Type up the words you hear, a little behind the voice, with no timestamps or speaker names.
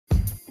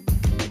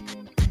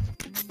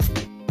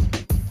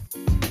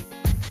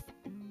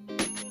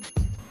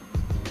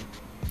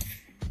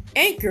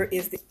Anchor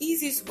is the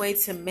easiest way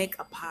to make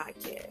a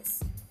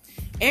podcast.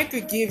 Anchor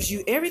gives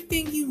you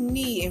everything you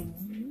need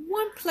in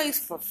one place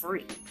for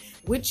free,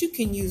 which you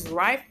can use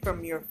right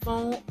from your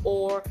phone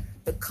or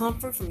the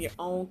comfort from your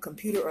own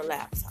computer or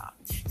laptop.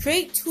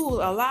 Create tools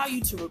allow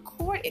you to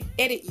record and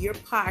edit your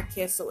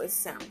podcast so it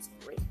sounds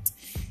great.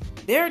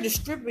 They're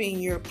distributing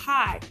your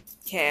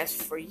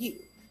podcast for you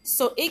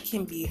so it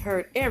can be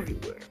heard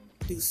everywhere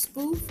through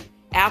Spoof,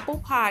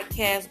 Apple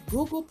Podcasts,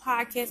 Google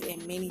Podcasts,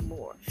 and many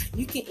more.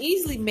 You can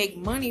easily make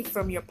money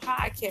from your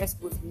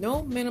podcast with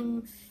no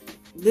minimum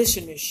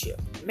listenership.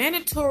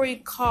 Mandatory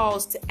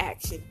calls to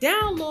action.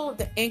 Download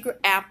the Anchor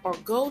app or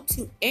go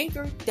to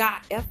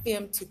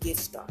anchor.fm to get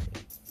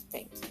started.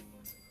 Thank you.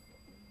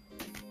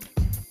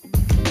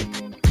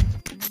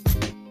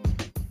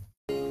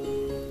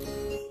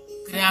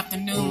 Good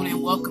afternoon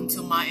and welcome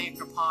to my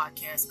Anchor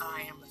podcast.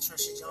 I am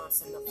Latricia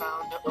Johnson, the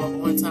founder of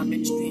One Time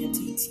Ministry and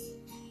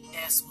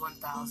TTS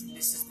 1000.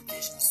 This is the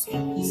Vision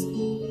Series.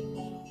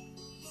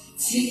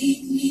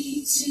 Take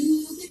me to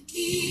the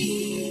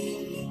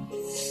King.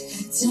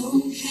 I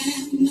don't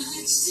have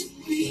much to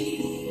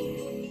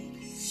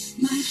bring.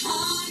 My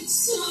heart's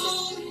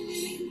torn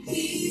in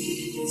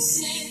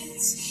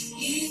pieces.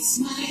 It's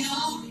my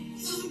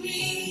offering.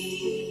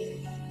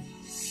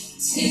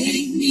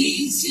 Take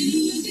me to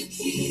the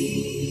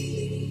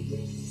King.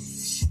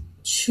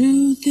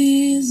 Truth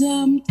is,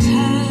 I'm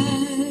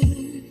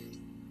tired.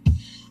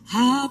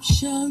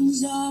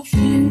 Options are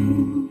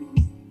few.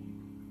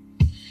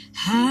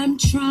 I'm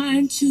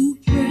trying to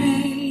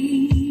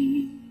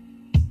pray,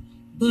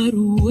 but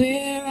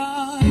where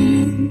are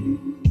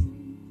you?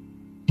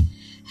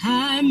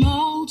 I'm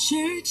all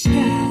churched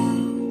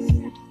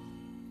out,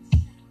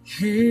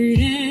 hurt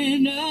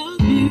and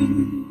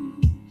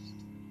abused.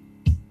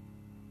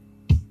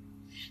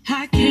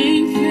 I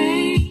can't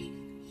face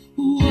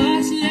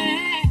what's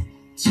left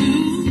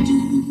to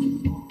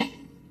do.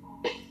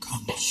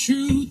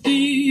 Truth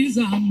is,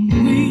 I'm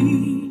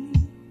weak.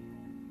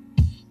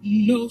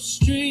 No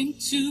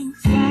strength to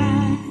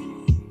fight,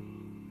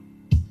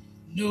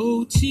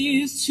 no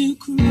tears to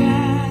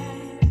cry,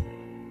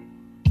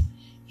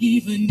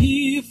 even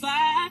if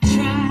I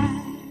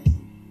try.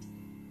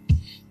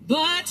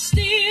 But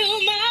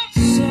still my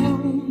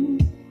soul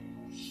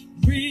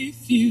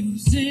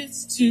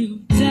refuses to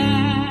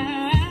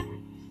die.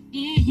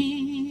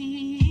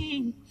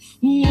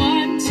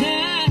 One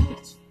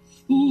touch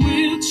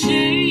will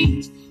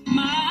change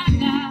my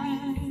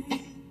life.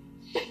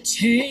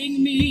 Take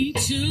me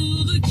to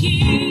the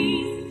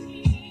King.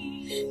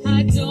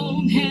 I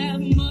don't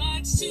have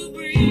much to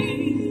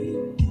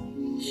bring.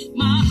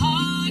 My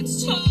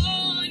heart's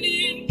torn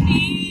in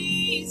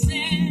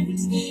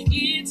pieces.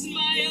 It's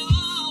my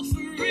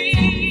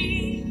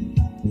offering.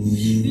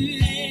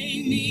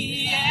 Lay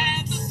me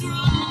at the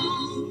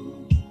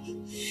throne.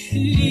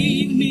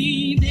 Leave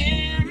me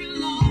there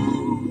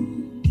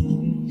alone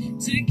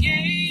to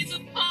gaze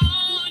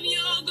upon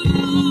your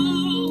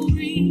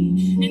glory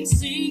and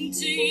sing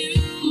to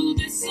you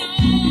this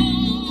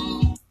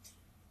song.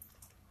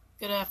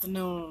 Good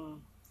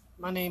afternoon.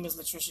 My name is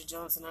Latricia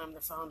Johnson. I'm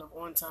the founder of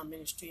On Time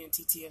Ministry and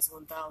TTS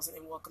 1000,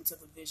 and welcome to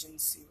the Vision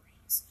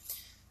Series.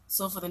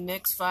 So for the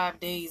next 5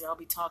 days, I'll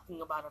be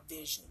talking about a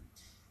vision.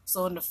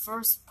 So in the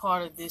first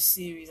part of this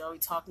series, I'll be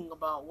talking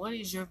about what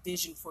is your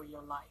vision for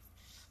your life.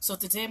 So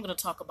today I'm going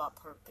to talk about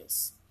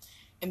purpose.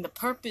 And the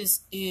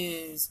purpose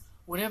is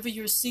whatever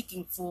you're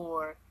seeking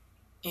for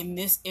in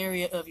this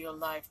area of your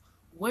life,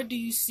 what do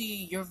you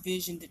see your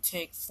vision to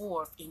take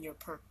forth in your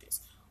purpose?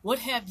 What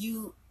have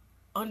you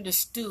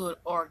understood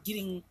or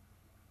getting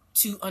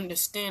to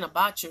understand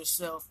about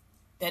yourself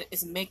that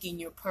is making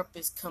your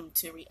purpose come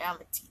to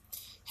reality?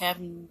 Have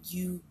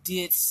you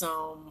did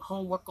some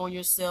homework on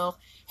yourself?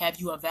 Have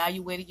you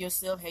evaluated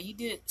yourself? Have you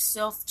did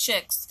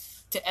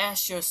self-checks to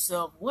ask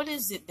yourself, what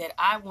is it that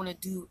I want to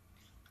do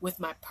with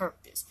my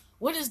purpose?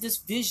 What is this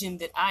vision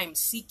that I am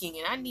seeking?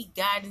 And I need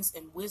guidance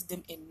and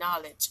wisdom and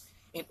knowledge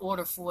in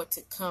order for it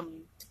to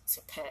come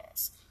to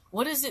pass.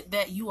 What is it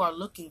that you are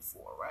looking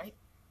for, right?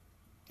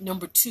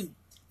 Number 2,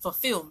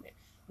 fulfillment.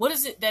 What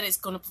is it that is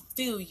going to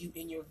fulfill you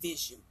in your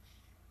vision?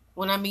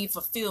 When I mean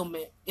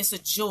fulfillment, it's a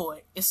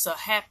joy, it's a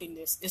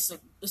happiness, it's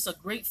a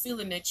great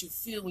feeling that you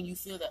feel when you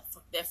feel that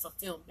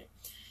fulfillment.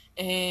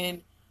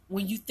 And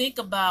when you think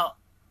about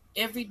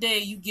every day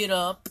you get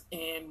up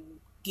and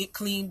get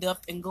cleaned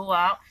up and go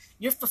out,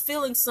 you're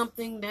fulfilling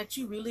something that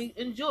you really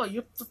enjoy.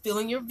 You're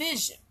fulfilling your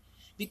vision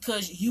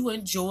because you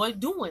enjoy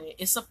doing it.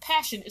 It's a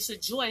passion, it's a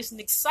joy, it's an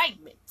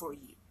excitement for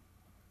you.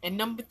 And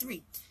number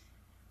 3,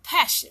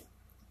 passion.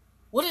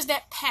 What is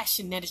that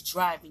passion that is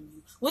driving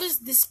you? What is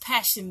this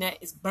passion that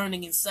is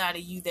burning inside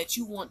of you that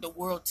you want the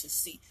world to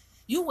see?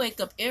 You wake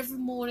up every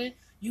morning,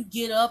 you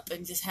get up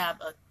and just have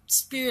a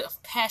spirit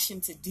of passion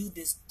to do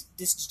this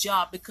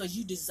job because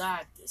you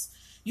desire this.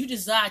 You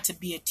desire to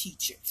be a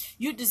teacher.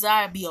 You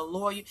desire to be a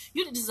lawyer.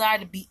 You desire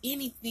to be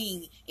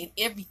anything and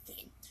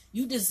everything.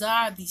 You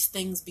desire these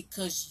things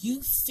because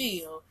you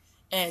feel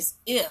as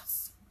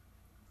if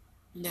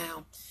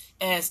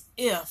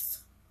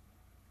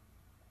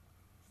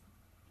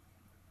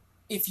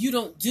if you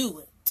don't do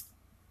it,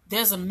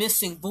 there's a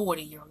missing void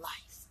in your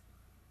life.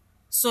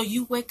 So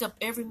you wake up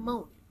every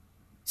morning,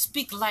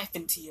 speak life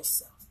into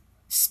yourself,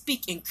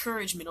 speak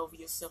encouragement over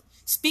yourself,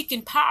 speak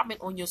empowerment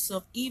on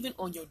yourself, even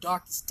on your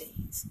darkest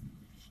days.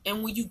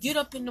 And when you get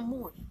up in the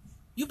morning,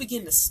 you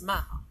begin to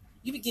smile.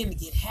 You begin to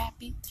get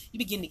happy. You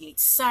begin to get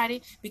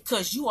excited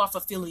because you are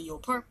fulfilling your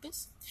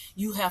purpose.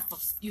 You have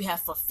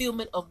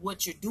fulfillment of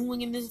what you're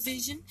doing in this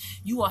vision.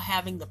 You are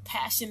having the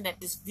passion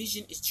that this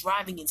vision is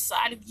driving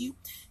inside of you.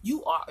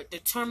 You are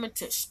determined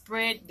to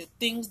spread the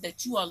things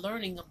that you are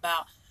learning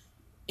about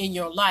in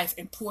your life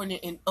and pouring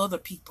it in other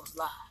people's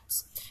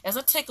lives. As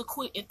I take a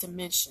quick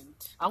intermission,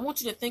 I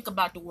want you to think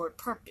about the word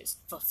purpose,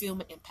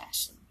 fulfillment, and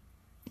passion.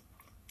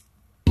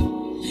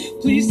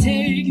 Please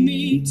take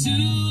me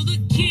to the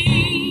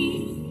King.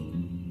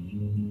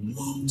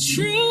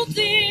 Truth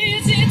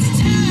is, it's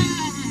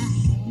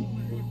time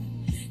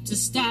to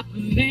stop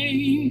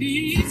playing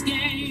these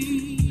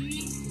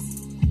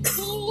games.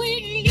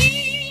 We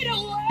need a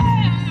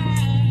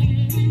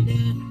word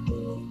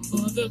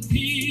for the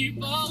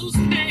people's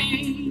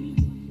pain.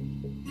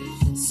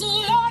 So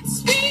Lord,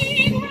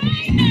 speak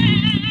right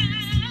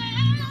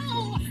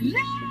now.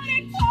 Let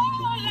it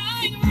fall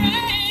like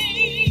rain.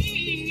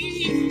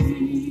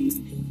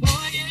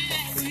 Oh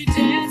yeah, we're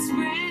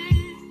desperate.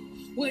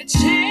 We're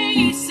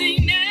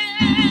chasing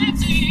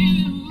after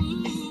you.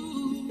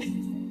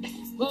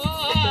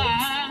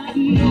 Oh,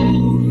 no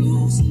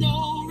rules,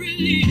 no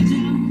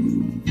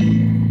religion.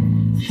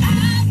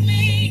 I've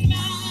made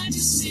my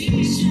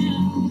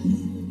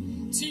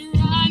decision to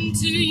run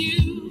to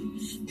you,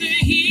 the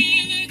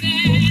healer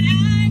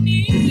that I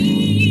need.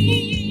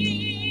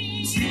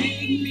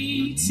 Take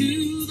me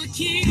to the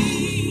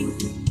King.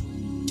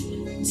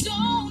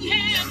 Don't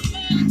have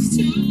much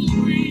to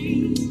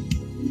bring.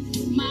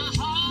 My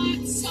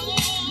heart's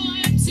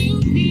torn to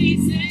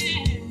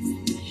pieces.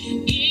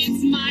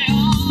 It's my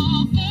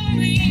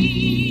offering.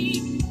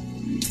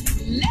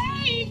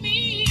 Lay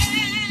me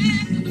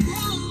at the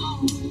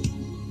throne.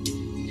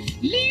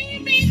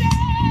 Leave me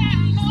there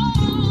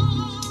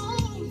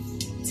alone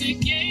to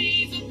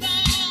gaze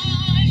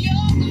upon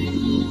your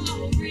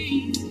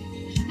glory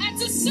and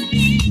to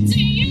sing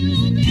to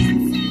you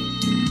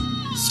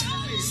this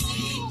song.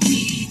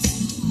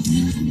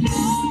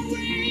 Lord,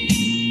 we're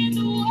in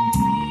the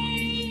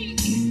way.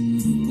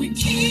 We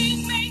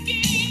keep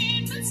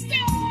making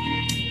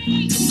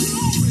mistakes.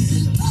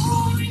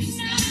 Lord, it's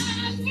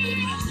not for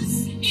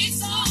us,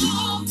 it's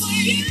all for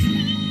you.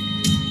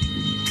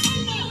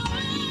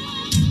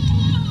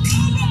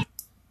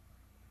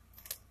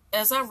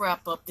 As I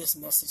wrap up this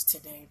message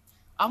today,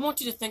 I want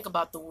you to think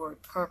about the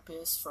word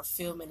purpose,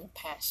 fulfillment, and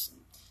passion.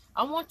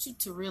 I want you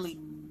to really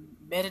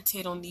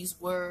meditate on these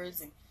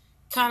words and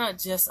kind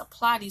of just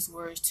apply these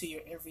words to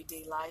your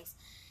everyday life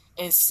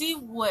and see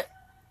what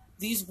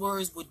these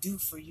words would do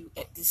for you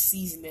at this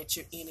season that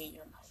you're in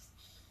your life.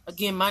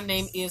 Again, my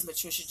name is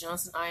Latricia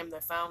Johnson. I am the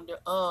founder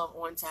of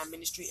On Time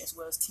Ministry as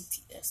well as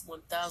TTS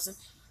 1000.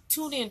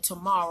 Tune in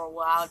tomorrow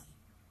where I'll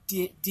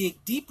dig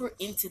deeper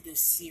into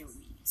this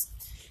series.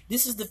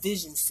 This is the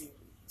Vision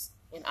series,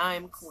 and I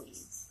am Queen,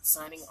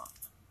 signing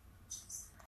off.